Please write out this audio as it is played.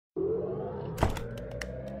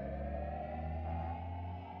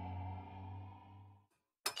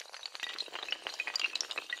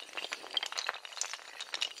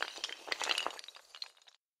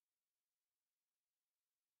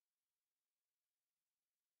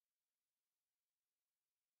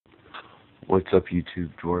What's up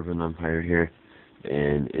YouTube, Dwarven Empire here,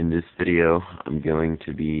 and in this video I'm going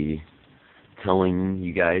to be telling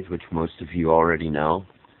you guys, which most of you already know,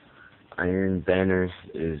 Iron Banner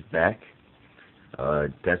is back.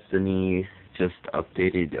 Destiny just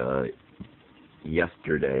updated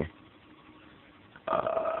yesterday.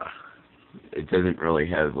 It doesn't really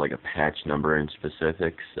have like a patch number in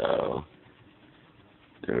specific, so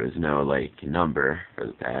there was no like number for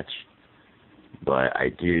the patch. But I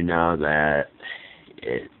do know that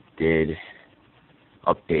it did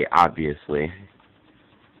update, obviously.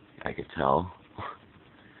 I could tell.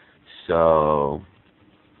 So,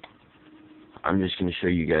 I'm just going to show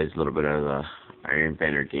you guys a little bit of the Iron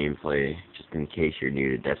Banner gameplay, just in case you're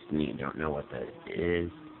new to Destiny and don't know what that is.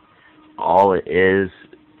 All it is,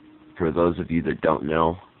 for those of you that don't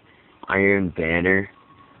know, Iron Banner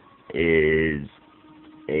is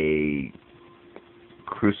a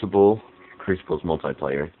Crucible's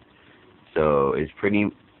multiplayer. So it's pretty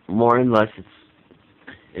more or less, it's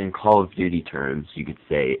in Call of Duty terms, you could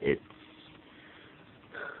say it's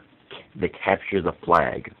the capture the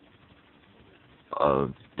flag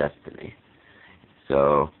of Destiny.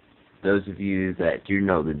 So those of you that do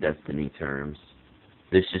know the Destiny terms,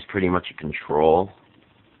 this is pretty much a control,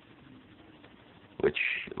 which,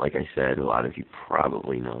 like I said, a lot of you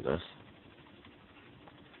probably know this.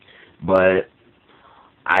 But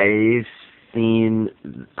I've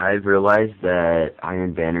realized that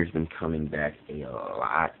Iron Banner's been coming back a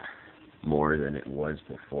lot more than it was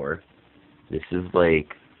before. This is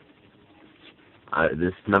like,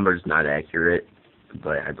 this number's not accurate,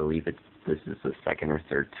 but I believe this is the second or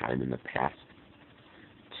third time in the past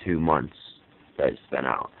 2 months that it's been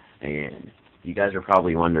out. And you guys are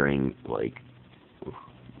probably wondering, like,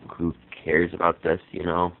 who cares about this, you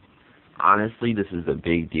know? Honestly, this is a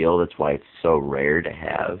big deal. That's why it's so rare to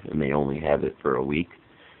have, and they only have it for a week.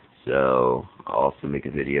 So I'll also make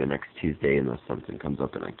a video next Tuesday unless something comes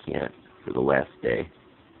up and I can't for the last day.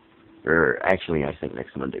 Or actually, I think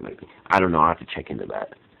next Monday maybe. I don't know. I'll have to check into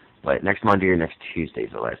that. But next Monday or next Tuesday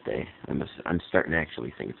is the last day. I'm starting to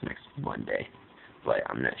actually think it's next Monday, but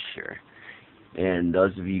I'm not sure. And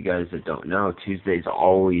those of you guys that don't know, Tuesday's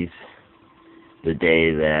always the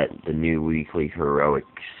day that the new weekly heroics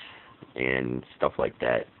and stuff like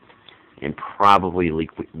that, and probably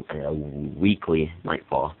weekly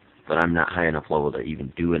Nightfall, but I'm not high enough level to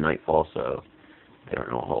even do a Nightfall, so I don't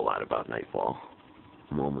know a whole lot about Nightfall.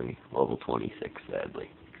 I'm only level 26,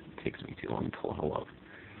 sadly. It takes me too long to level up.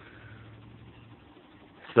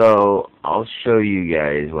 So, I'll show you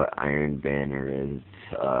guys what Iron Banner is.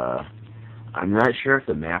 I'm not sure if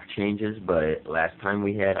the map changes, but last time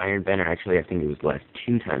we had Iron Banner, actually I think it was the last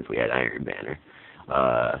 2 times we had Iron Banner,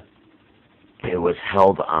 it was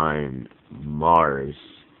held on Mars,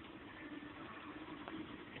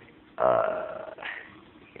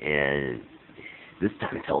 and this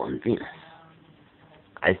time it's held on Venus.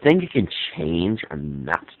 I think it can change, I'm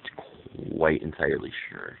not quite entirely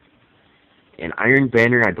sure. And Iron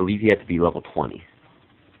Banner, I believe you have to be level 20,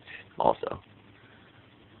 also.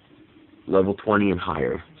 Level 20 and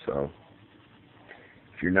higher, so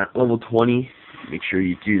if you're not level 20, make sure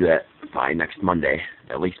you do that by next Monday,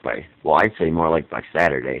 at least by, well, I'd say more like by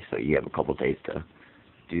Saturday, so you have a couple days to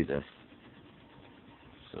do this.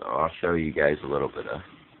 So I'll show you guys a little bit of,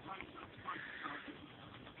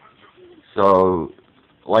 so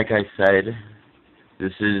like I said,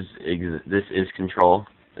 this is control.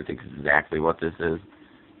 That's exactly what this is.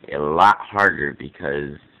 A lot harder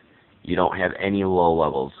because you don't have any low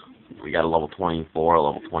levels. We got a level 24, a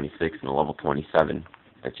level 26, and a level 27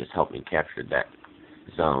 that just helped me capture that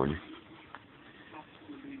zone.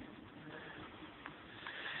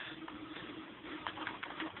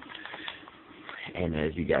 And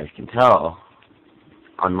as you guys can tell,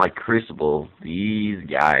 unlike Crucible, these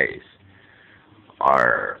guys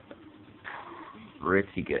are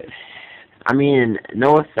pretty good. I mean,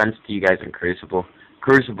 no offense to you guys in Crucible.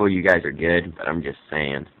 Crucible, you guys are good, but I'm just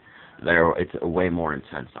saying, it's way more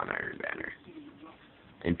intense on Iron Banner.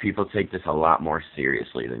 And people take this a lot more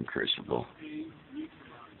seriously than Crucible.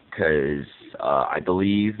 Because I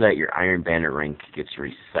believe that your Iron Banner rank gets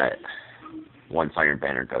reset once Iron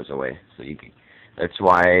Banner goes away. So that's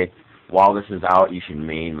why, while this is out, you should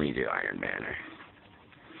mainly do Iron Banner.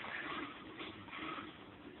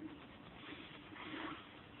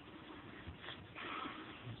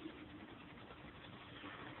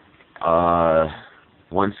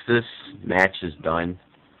 Once this match is done,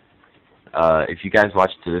 if you guys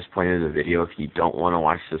watch to this point of the video, if you don't want to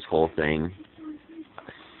watch this whole thing,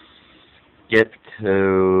 skip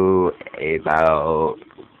to about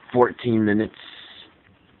 14 minutes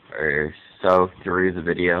or so through the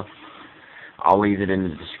video. I'll leave it in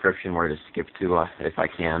the description where to skip to if I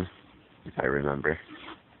can, if I remember.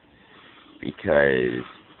 Because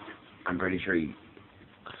I'm pretty sure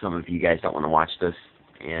some of you guys don't want to watch this,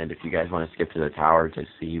 and if you guys want to skip to the tower to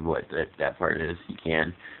see what that part is, you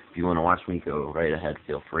can. If you want to watch me, go right ahead,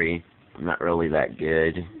 feel free. I'm not really that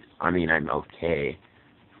good. I mean, I'm okay.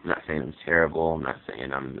 I'm not saying I'm terrible. I'm not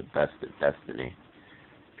saying I'm the best at Destiny,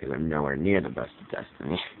 because I'm nowhere near the best at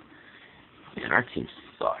Destiny. Man, our team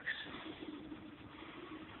sucks.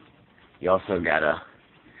 You also gotta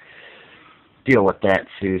deal with that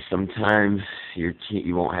too. Sometimes you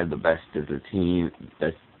won't have the best of the team.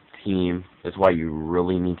 That's why you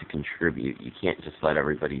really need to contribute. You can't just let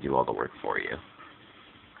everybody do all the work for you.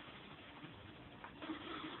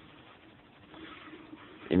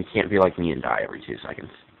 And you can't be like me and die every 2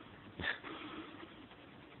 seconds.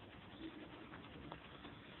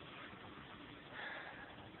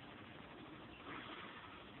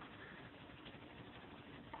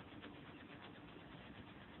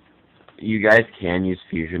 You guys can use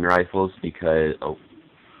fusion rifles because,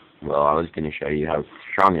 well, I was going to show you how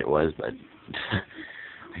strong it was, but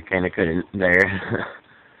I kind of couldn't there.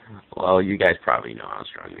 Well, you guys probably know how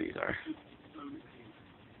strong these are.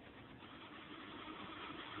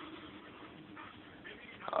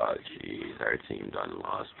 Oh, jeez, our team done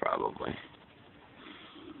lost, probably.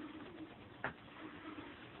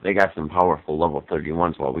 They got some powerful level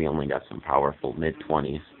 31s, while we only got some powerful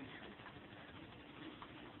mid-20s.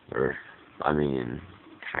 Or, I mean,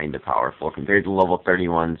 kind of powerful. Compared to level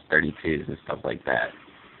 31s, 32s, and stuff like that,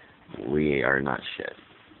 we are not shit.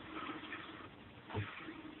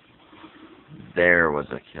 There was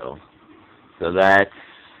a kill. So that's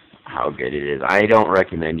how good it is. I don't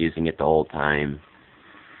recommend using it the whole time.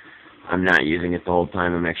 I'm not using it the whole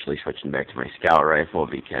time. I'm actually switching back to my scout rifle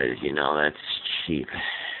because, you know, that's cheap.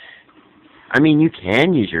 I mean, you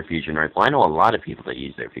can use your fusion rifle. I know a lot of people that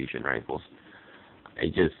use their fusion rifles. I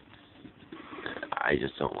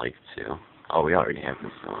just don't like to. Oh, we already have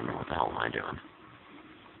this going. What the hell am I doing?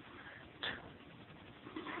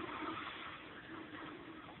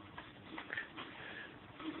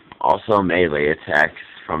 Also, melee attacks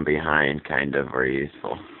from behind kind of are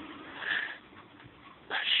useful.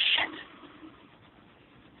 Shit.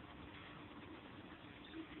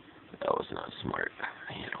 That was not smart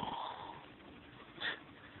at all.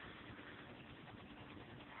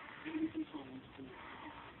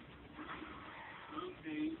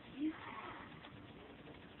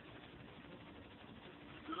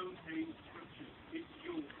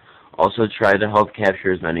 Also, try to help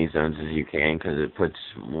capture as many zones as you can, because it puts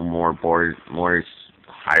more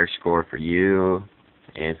higher score for you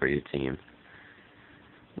and for your team,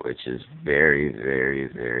 which is very, very,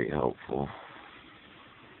 very helpful.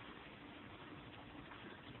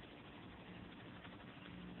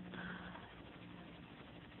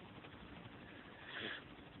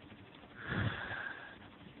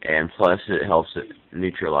 And plus, it helps it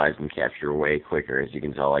neutralize and capture way quicker. As you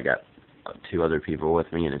can tell, I got 2 other people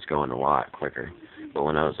with me, and it's going a lot quicker. But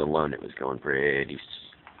when I was alone, it was going pretty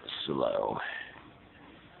slow.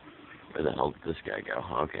 Where the hell did this guy go?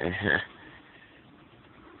 Okay.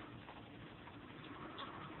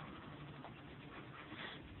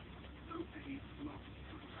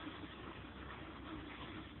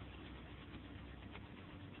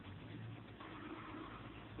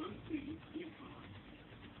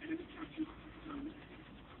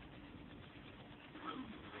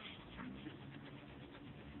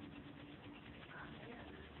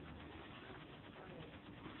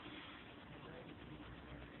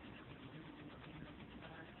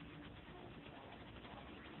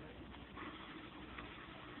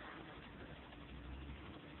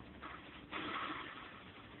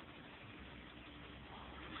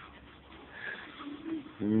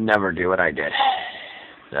 Never do what I did.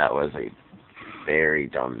 That was a very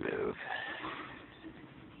dumb move.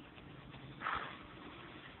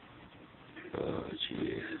 Oh,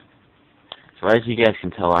 jeez. So as you guys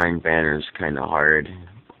can tell, Iron Banner is kind of hard.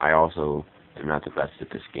 I also am not the best at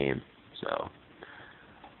this game, so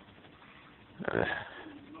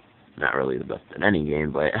not really the best at any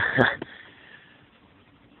game, but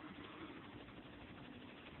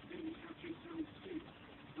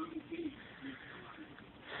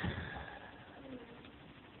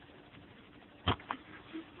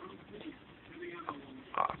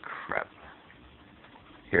oh crap.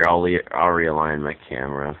 Here, I'll realign my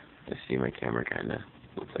camera. I see my camera kind of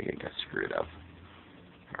looks like it got screwed up.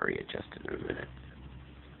 I'll readjust it in a minute,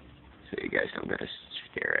 so you guys don't gotta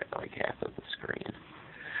stare at like half of the screen.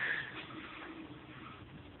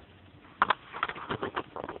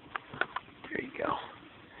 There you go.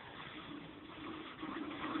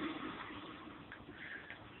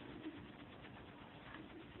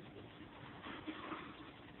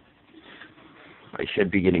 I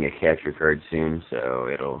should be getting a capture card soon,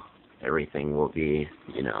 so everything will be,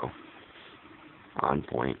 you know, on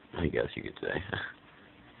point, I guess you could say.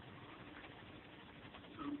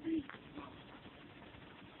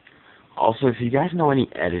 Also, if you guys know any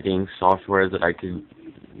editing software that I could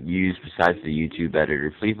use besides the YouTube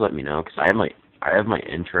editor, please let me know, because I have my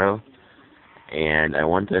intro, and I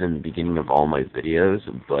want that in the beginning of all my videos,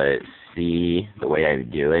 but see, the way I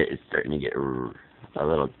do it is starting to get a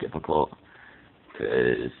little difficult,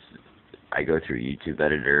 because I go through YouTube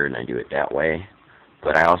editor and I do it that way,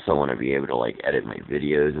 but I also want to be able to like edit my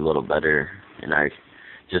videos a little better, and I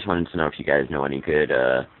just wanted to know if you guys know any good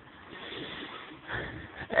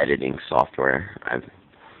editing software. I'm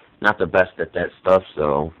not the best at that stuff,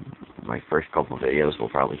 so my first couple videos will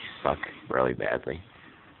probably suck really badly.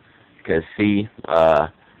 Because see, I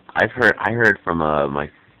heard from my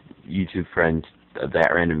YouTube friend,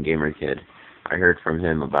 that random gamer kid. I heard from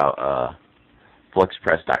him about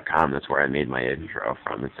Fluxpress.com. That's where I made my intro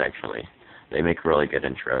from. They make really good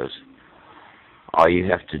intros. All you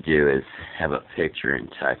have to do is have a picture and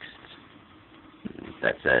text.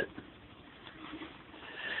 That's it.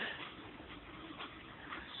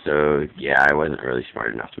 So, yeah, I wasn't really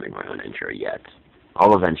smart enough to make my own intro yet.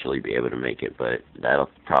 I'll eventually be able to make it, but that'll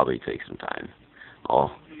probably take some time.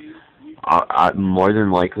 More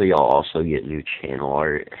than likely, I'll also get new channel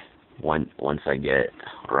art once I get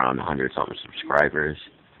around 100-something subscribers.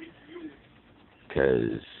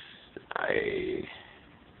 Because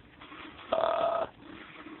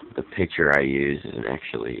the picture I use isn't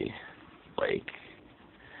actually, like,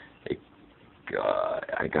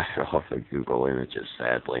 I got it off of Google Images,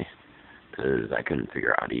 sadly, because I couldn't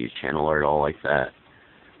figure out how to use channel art all like that.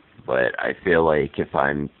 But I feel like if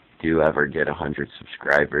I do ever get 100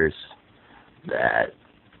 subscribers, that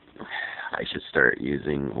I should start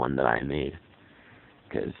using one that I made,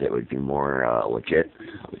 because it would be more legit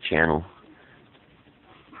of a channel.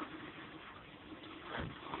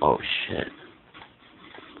 Oh shit.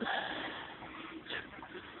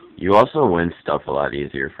 You also win stuff a lot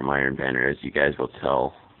easier from Iron Banner, as you guys will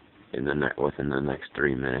tell in within the next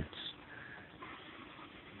 3 minutes.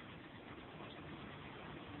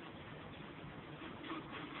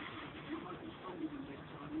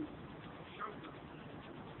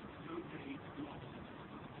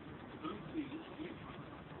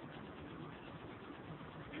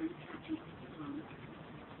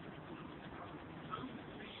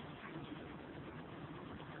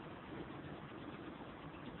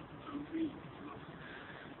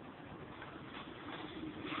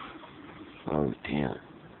 Oh, damn.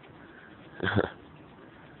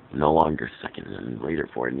 No longer second in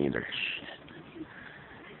leaderboard neither.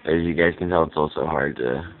 Shit. As you guys can tell, it's also hard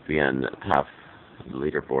to be on the top of the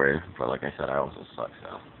leaderboard, but like I said, I also suck,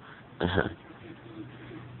 so.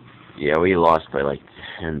 Yeah, we lost by like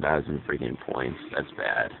 10,000 freaking points. That's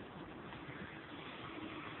bad.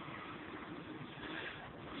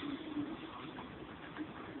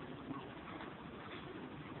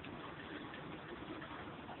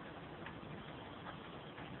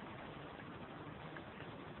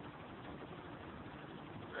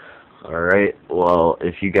 Alright, well,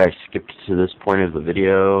 if you guys skipped to this point of the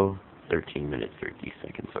video, 13 minutes, 30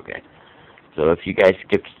 seconds, okay. So if you guys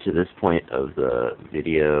skipped to this point of the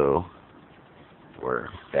video, we're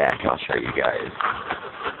back, I'll show you guys.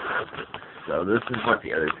 So this is what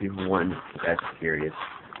the other people won, that's curious.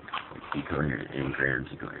 Decoder engram,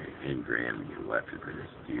 new weapon for this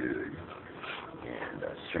dude, and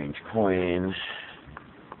a strange coin.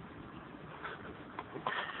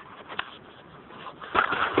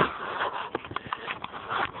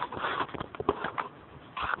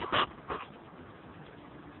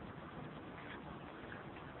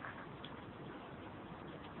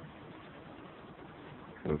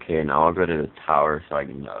 Okay, now I'll go to the tower so I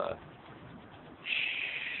can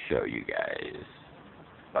show you guys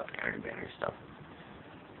about the Iron Banner stuff.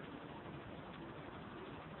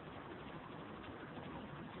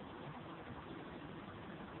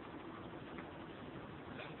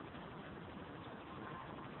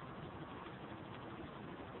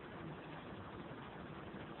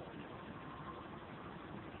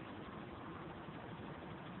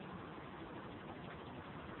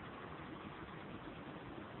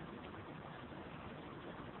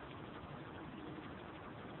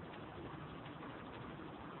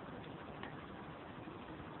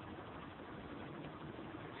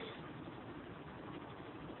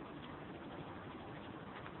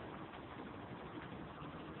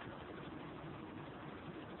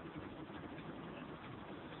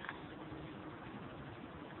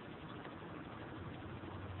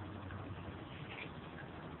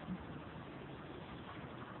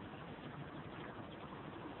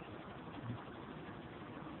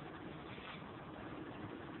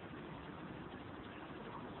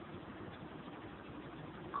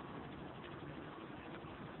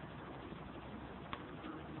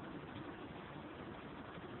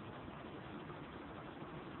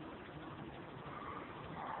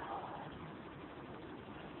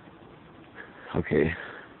 Okay.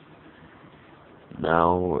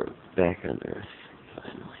 Now we're back on Earth,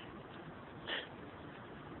 finally.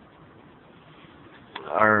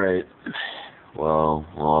 Alright. Well,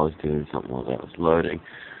 while I was doing something while that was loading.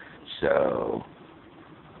 So,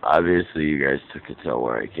 obviously you guys took to tell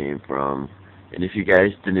where I came from. And if you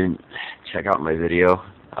guys didn't check out my video,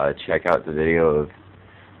 check out the video of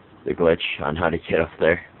the glitch on how to get up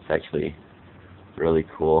there. It's actually really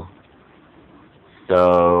cool.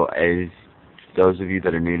 So, as those of you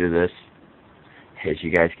that are new to this, as you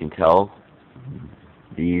guys can tell,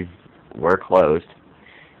 these were closed,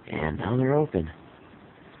 and now they're open.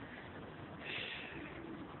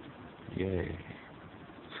 Yay.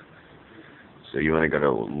 So you want to go to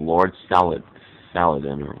Lord Saladin,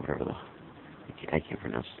 or whatever I can't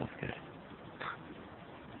pronounce stuff good.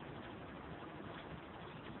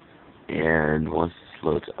 And once this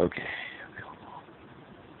loads, okay.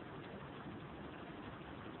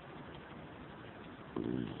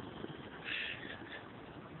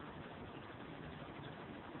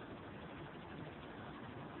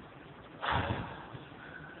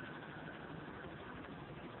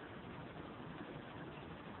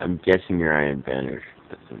 I'm guessing your Iron Banner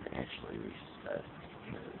doesn't actually reset.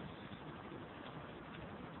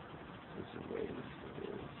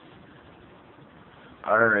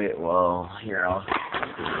 Alright, well, here, I'm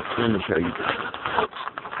going to show you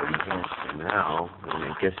what you can see now. I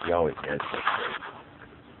mean, I guess you always get stuff.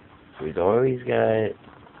 We've always got...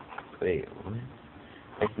 Wait,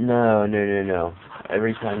 what? No.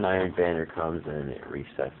 Every time the Iron Banner comes in, it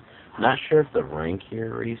resets. I'm not sure if the rank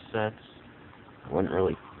here resets. I wouldn't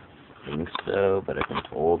really think so, but I've been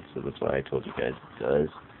told, so that's why I told you guys it does.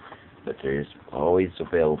 But there's always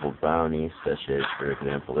available bounties, such as, for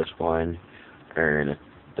example, this one. Earn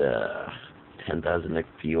the 10,000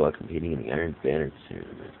 XP while competing in the Iron Banner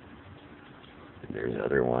tournament. And there's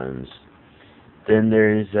other ones. Then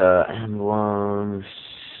there's emblems,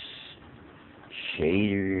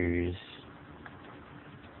 shaders,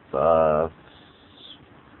 buffs,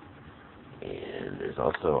 and there's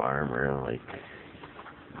also armor like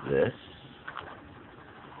this.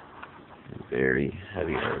 Very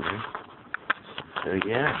heavy armor. So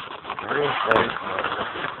yeah,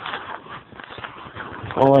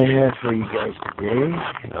 all I have for you guys today.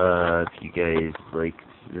 If you guys liked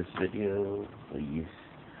this video, please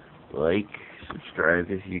like, subscribe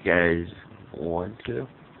if you guys want to,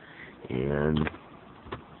 and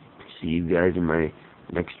see you guys in my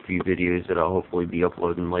next few videos that I'll hopefully be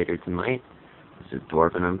uploading later tonight. This is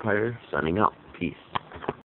Dwarven Empire, signing out. Peace.